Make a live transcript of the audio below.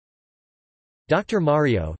Dr.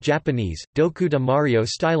 Mario Japanese, Dokuta Mario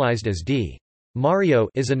stylized as D. Mario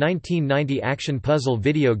is a 1990 action puzzle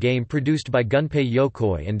video game produced by Gunpei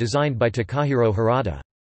Yokoi and designed by Takahiro Harada.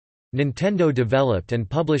 Nintendo developed and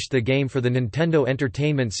published the game for the Nintendo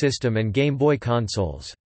Entertainment System and Game Boy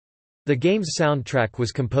consoles. The game's soundtrack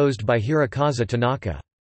was composed by Hirokazu Tanaka.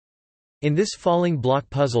 In this falling block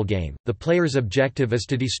puzzle game, the player's objective is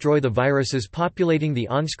to destroy the viruses populating the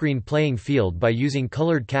on-screen playing field by using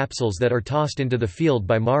colored capsules that are tossed into the field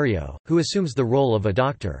by Mario, who assumes the role of a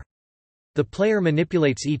doctor. The player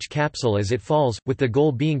manipulates each capsule as it falls, with the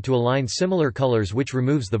goal being to align similar colors, which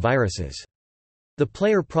removes the viruses. The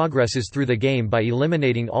player progresses through the game by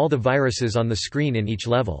eliminating all the viruses on the screen in each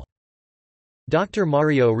level. Dr.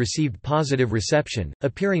 Mario received positive reception,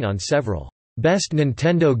 appearing on several Best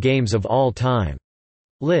Nintendo Games of All Time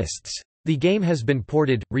lists. The game has been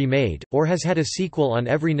ported, remade, or has had a sequel on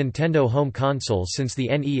every Nintendo home console since the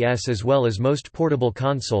NES as well as most portable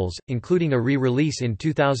consoles, including a re-release in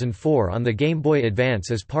 2004 on the Game Boy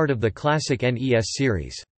Advance as part of the classic NES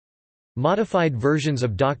series. Modified versions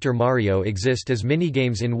of Dr. Mario exist as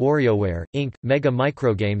minigames in WarioWare, Inc., Mega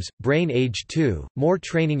Microgames, Brain Age 2, More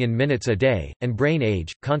Training in Minutes a Day, and Brain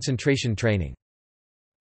Age, Concentration Training.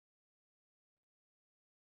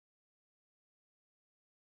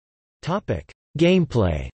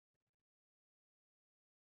 Gameplay.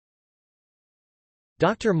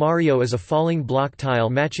 Dr. Mario is a falling block tile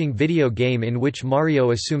matching video game in which Mario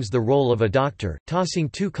assumes the role of a doctor, tossing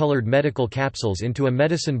two colored medical capsules into a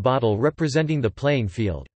medicine bottle representing the playing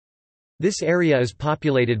field. This area is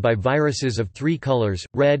populated by viruses of three colors,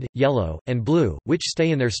 red, yellow, and blue, which stay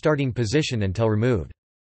in their starting position until removed.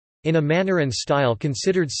 In a manner and style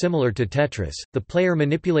considered similar to Tetris, the player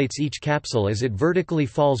manipulates each capsule as it vertically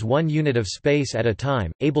falls one unit of space at a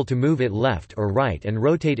time, able to move it left or right and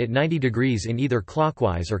rotate it 90 degrees in either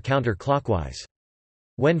clockwise or counterclockwise.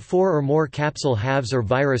 When four or more capsule halves or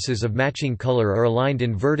viruses of matching color are aligned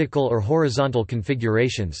in vertical or horizontal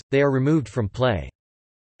configurations, they are removed from play.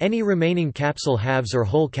 Any remaining capsule halves or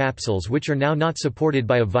whole capsules which are now not supported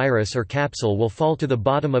by a virus or capsule will fall to the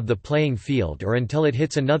bottom of the playing field or until it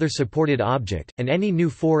hits another supported object, and any new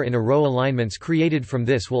four-in-a-row alignments created from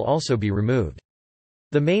this will also be removed.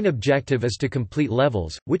 The main objective is to complete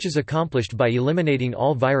levels, which is accomplished by eliminating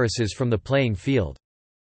all viruses from the playing field.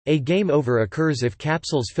 A game over occurs if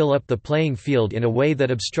capsules fill up the playing field in a way that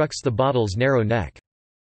obstructs the bottle's narrow neck.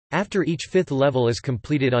 After each fifth level is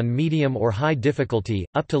completed on medium or high difficulty,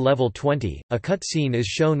 up to level 20, a cutscene is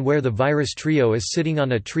shown where the virus trio is sitting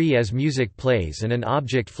on a tree as music plays and an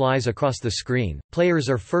object flies across the screen. Players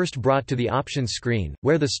are first brought to the options screen,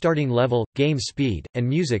 where the starting level, game speed, and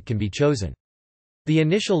music can be chosen. The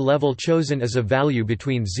initial level chosen is a value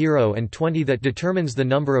between 0 and 20 that determines the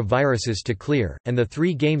number of viruses to clear, and the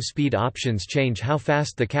three game speed options change how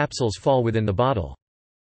fast the capsules fall within the bottle.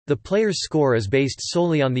 The player's score is based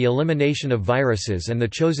solely on the elimination of viruses and the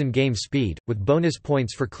chosen game speed, with bonus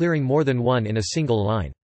points for clearing more than one in a single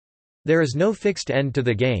line. There is no fixed end to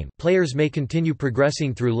the game. Players may continue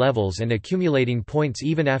progressing through levels and accumulating points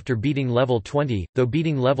even after beating level 20, though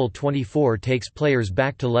beating level 24 takes players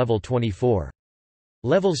back to level 24.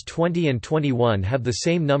 Levels 20 and 21 have the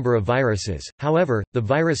same number of viruses, however, the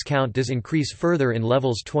virus count does increase further in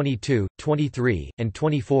levels 22, 23, and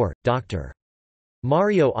 24. Dr.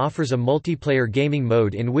 Mario offers a multiplayer gaming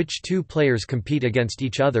mode in which two players compete against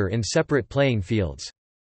each other in separate playing fields.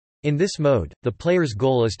 In this mode, the player's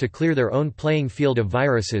goal is to clear their own playing field of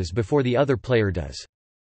viruses before the other player does.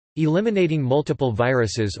 Eliminating multiple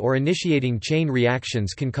viruses or initiating chain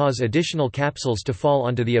reactions can cause additional capsules to fall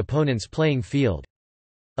onto the opponent's playing field.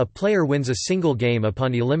 A player wins a single game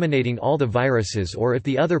upon eliminating all the viruses or if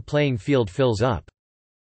the other playing field fills up.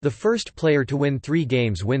 The first player to win 3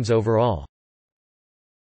 games wins overall.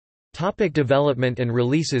 Topic development and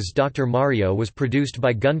releases. Dr. Mario was produced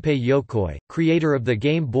by Gunpei Yokoi, creator of the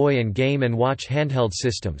Game Boy and Game & Watch handheld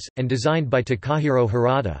systems, and designed by Takahiro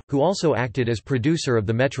Harada, who also acted as producer of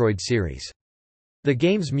the Metroid series. The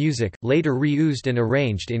game's music, later reused and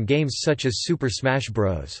arranged in games such as Super Smash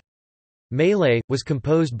Bros. Melee, was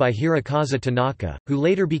composed by Hirokazu Tanaka, who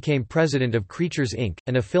later became president of Creatures Inc.,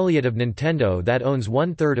 an affiliate of Nintendo that owns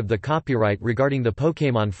 1/3 of the copyright regarding the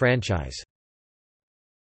Pokémon franchise.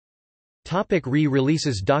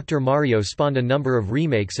 Re-releases. Dr. Mario spawned a number of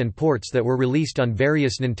remakes and ports that were released on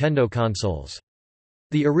various Nintendo consoles.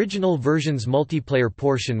 The original version's multiplayer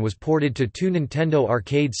portion was ported to 2 Nintendo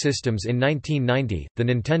arcade systems in 1990, the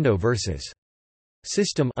Nintendo Vs.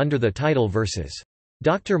 system under the title Vs.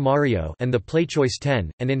 Dr. Mario and the PlayChoice 10,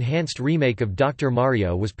 an enhanced remake of Dr.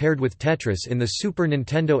 Mario, was paired with Tetris in the Super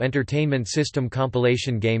Nintendo Entertainment System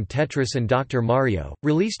compilation game Tetris and Dr. Mario,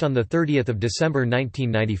 released on 30 December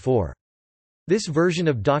 1994. This version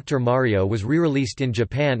of Dr. Mario was re-released in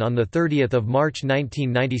Japan on 30 March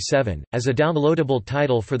 1997, as a downloadable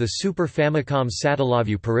title for the Super Famicom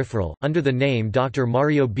Satellaview peripheral, under the name Dr.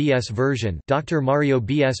 Mario BS version, Dr. Mario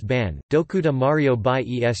BS Ban, Dokuta Mario by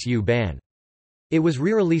ESU Ban. It was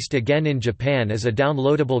re-released again in Japan as a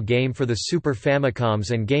downloadable game for the Super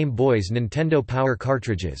Famicoms and Game Boy's Nintendo Power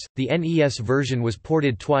cartridges. The NES version was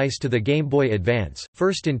ported twice to the Game Boy Advance,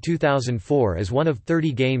 first in 2004 as one of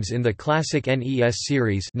 30 games in the classic NES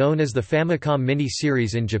series known as the Famicom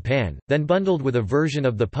Mini-series in Japan, then bundled with a version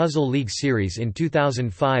of the Puzzle League series in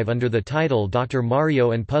 2005 under the title Dr.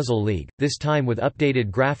 Mario and Puzzle League, this time with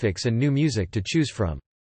updated graphics and new music to choose from.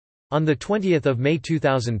 On 20 May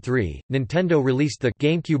 2003, Nintendo released the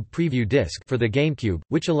GameCube Preview Disc for the GameCube,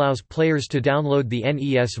 which allows players to download the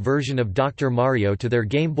NES version of Dr. Mario to their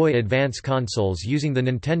Game Boy Advance consoles using the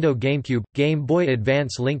Nintendo GameCube Game Boy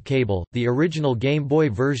Advance link cable. The original Game Boy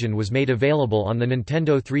version was made available on the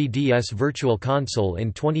Nintendo 3DS Virtual Console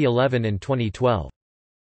in 2011 and 2012.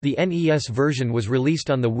 The NES version was released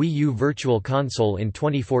on the Wii U Virtual Console in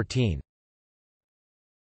 2014.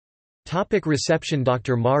 Reception.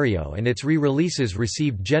 Dr. Mario and its re-releases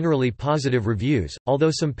received generally positive reviews,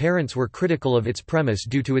 although some parents were critical of its premise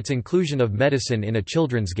due to its inclusion of medicine in a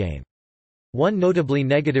children's game. One notably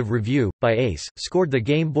negative review, by Ace, scored the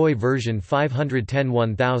Game Boy version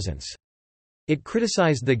 510/1000. It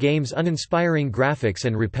criticized the game's uninspiring graphics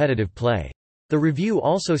and repetitive play. The review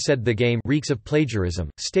also said the game reeks of plagiarism,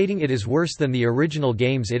 stating it is worse than the original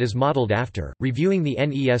games it is modeled after. Reviewing the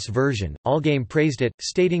NES version, Allgame praised it,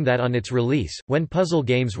 stating that on its release, when puzzle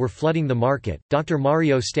games were flooding the market, Dr.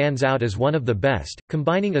 Mario stands out as one of the best,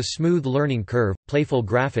 combining a smooth learning curve, playful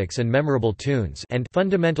graphics and memorable tunes, and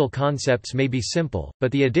fundamental concepts may be simple,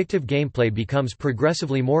 but the addictive gameplay becomes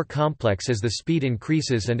progressively more complex as the speed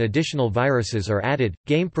increases and additional viruses are added.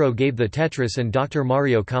 GamePro gave the Tetris and Dr.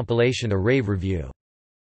 Mario compilation a rave review.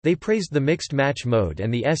 They praised the mixed match mode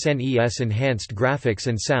and the SNES enhanced graphics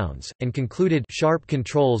and sounds, and concluded, "Sharp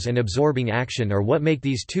controls and absorbing action are what make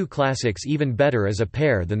these two classics even better as a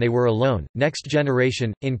pair than they were alone." Next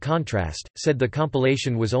Generation, in contrast, said the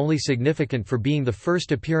compilation was only significant for being the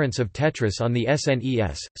first appearance of Tetris on the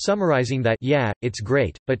SNES, summarizing that, "Yeah, it's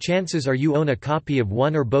great, but chances are you own a copy of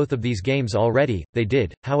one or both of these games already." They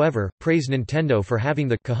did, however, praise Nintendo for having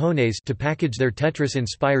the cojones to package their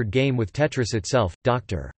Tetris-inspired game with Tetris itself.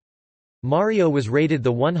 Dr. Mario was rated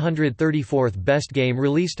the 134th best game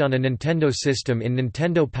released on a Nintendo system in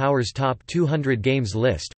Nintendo Power's Top 200 Games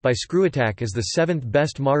list, by ScrewAttack as the 7th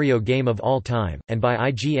best Mario game of all time, and by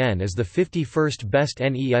IGN as the 51st best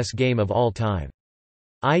NES game of all time.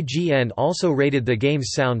 IGN also rated the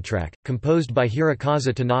game's soundtrack, composed by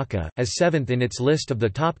Hirokazu Tanaka, as 7th in its list of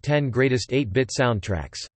the top 10 greatest 8-bit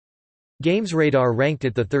soundtracks. GamesRadar ranked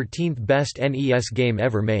it the 13th best NES game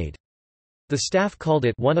ever made. The staff called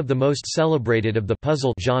it one of the most celebrated of the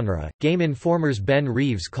puzzle genre. Game Informer's Ben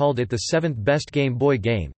Reeves called it the 7th best Game Boy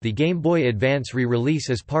game. The Game Boy Advance re-release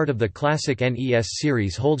as part of the classic NES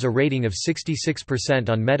series holds a rating of 66%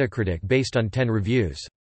 on Metacritic based on 10 reviews.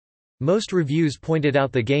 Most reviews pointed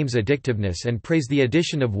out the game's addictiveness and praised the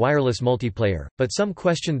addition of wireless multiplayer, but some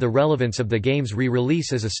questioned the relevance of the game's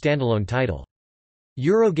re-release as a standalone title.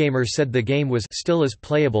 Eurogamer said the game was still as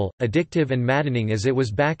playable, addictive and maddening as it was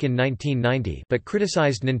back in 1990, but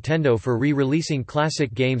criticized Nintendo for re-releasing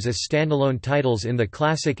classic games as standalone titles in the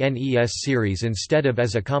classic NES series instead of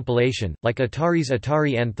as a compilation, like Atari's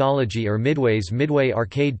Atari Anthology or Midway's Midway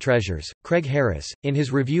Arcade Treasures. Craig Harris, in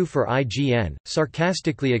his review for IGN,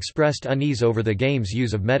 sarcastically expressed unease over the game's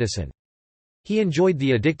use of medicine. He enjoyed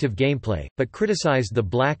the addictive gameplay, but criticized the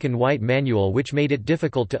black and white manual which made it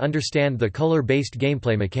difficult to understand the color-based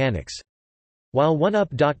gameplay mechanics. While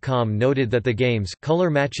OneUp.com noted that the game's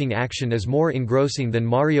color-matching action is more engrossing than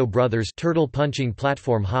Mario Bros. Turtle-punching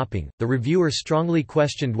platform hopping, the reviewer strongly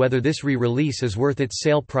questioned whether this re-release is worth its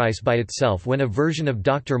sale price by itself when a version of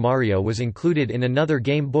Dr. Mario was included in another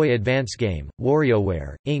Game Boy Advance game,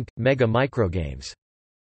 WarioWare, Inc., Mega Microgames.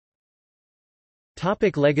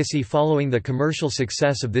 Legacy. Following the commercial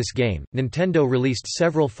success of this game, Nintendo released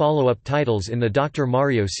several follow-up titles in the Dr.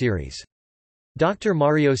 Mario series. Dr.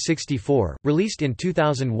 Mario 64, released in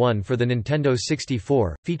 2001 for the Nintendo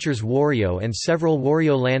 64, features Wario and several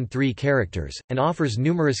Wario Land 3 characters, and offers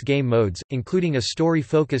numerous game modes, including a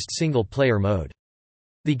story-focused single-player mode.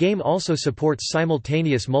 The game also supports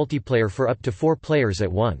simultaneous multiplayer for up to 4 players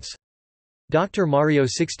at once. Dr. Mario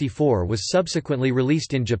 64 was subsequently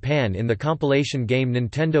released in Japan in the compilation game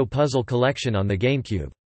Nintendo Puzzle Collection on the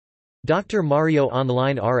GameCube. Dr. Mario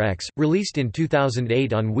Online RX, released in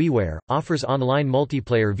 2008 on WiiWare, offers online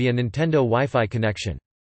multiplayer via Nintendo Wi-Fi connection.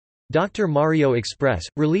 Dr. Mario Express,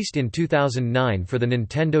 released in 2009 for the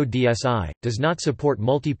Nintendo DSi, does not support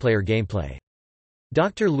multiplayer gameplay.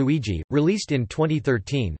 Dr. Luigi, released in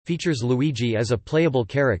 2013, features Luigi as a playable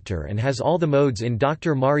character and has all the modes in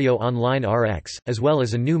Dr. Mario Online RX, as well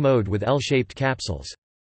as a new mode with L-shaped capsules.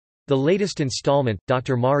 The latest installment,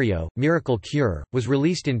 Dr. Mario, Miracle Cure, was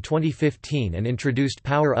released in 2015 and introduced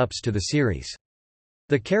power-ups to the series.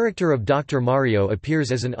 The character of Dr. Mario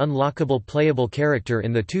appears as an unlockable playable character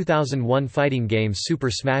in the 2001 fighting game Super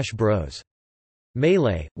Smash Bros.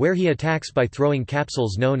 Melee, where he attacks by throwing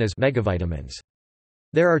capsules known as megavitamins.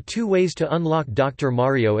 There are two ways to unlock Dr.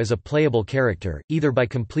 Mario as a playable character, either by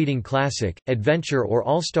completing Classic, Adventure or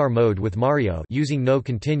All-Star mode with Mario using No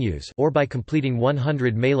Continues or by completing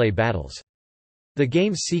 100 melee battles. The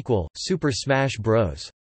game's sequel, Super Smash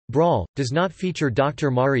Bros. Brawl, does not feature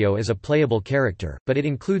Dr. Mario as a playable character, but it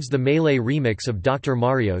includes the Melee remix of Dr.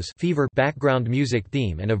 Mario's Fever background music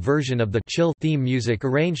theme and a version of the Chill theme music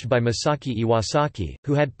arranged by Masaki Iwasaki,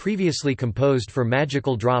 who had previously composed for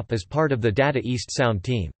Magical Drop as part of the Data East sound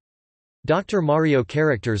team. Dr. Mario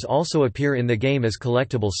characters also appear in the game as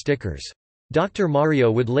collectible stickers. Dr.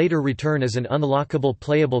 Mario would later return as an unlockable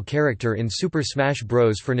playable character in Super Smash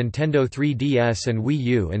Bros. For Nintendo 3DS and Wii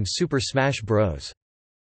U and Super Smash Bros.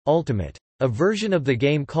 Ultimate. A version of the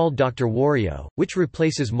game called Dr. Wario, which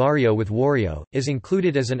replaces Mario with Wario, is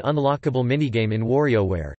included as an unlockable minigame in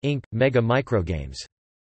WarioWare, Inc. Mega Microgames.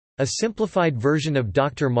 A simplified version of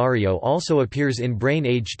Dr. Mario also appears in Brain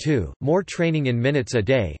Age 2, More Training in Minutes a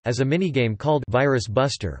Day, as a minigame called Virus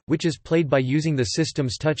Buster, which is played by using the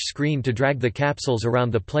system's touch screen to drag the capsules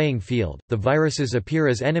around the playing field. The viruses appear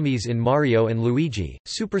as enemies in Mario and Luigi,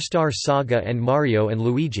 Superstar Saga and Mario and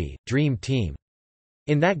Luigi, Dream Team.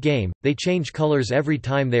 In that game, they change colors every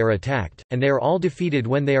time they are attacked, and they are all defeated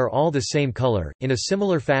when they are all the same color, in a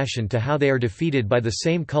similar fashion to how they are defeated by the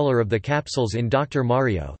same color of the capsules in Dr.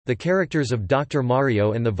 Mario. The characters of Dr.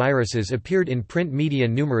 Mario and the viruses appeared in print media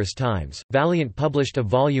numerous times. Valiant published a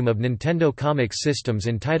volume of Nintendo Comics systems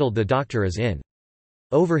entitled The Doctor Is In.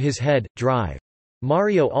 Over His Head, Drive.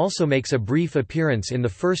 Mario also makes a brief appearance in the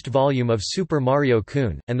first volume of Super Mario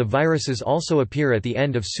Kun, and the viruses also appear at the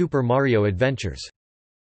end of Super Mario Adventures.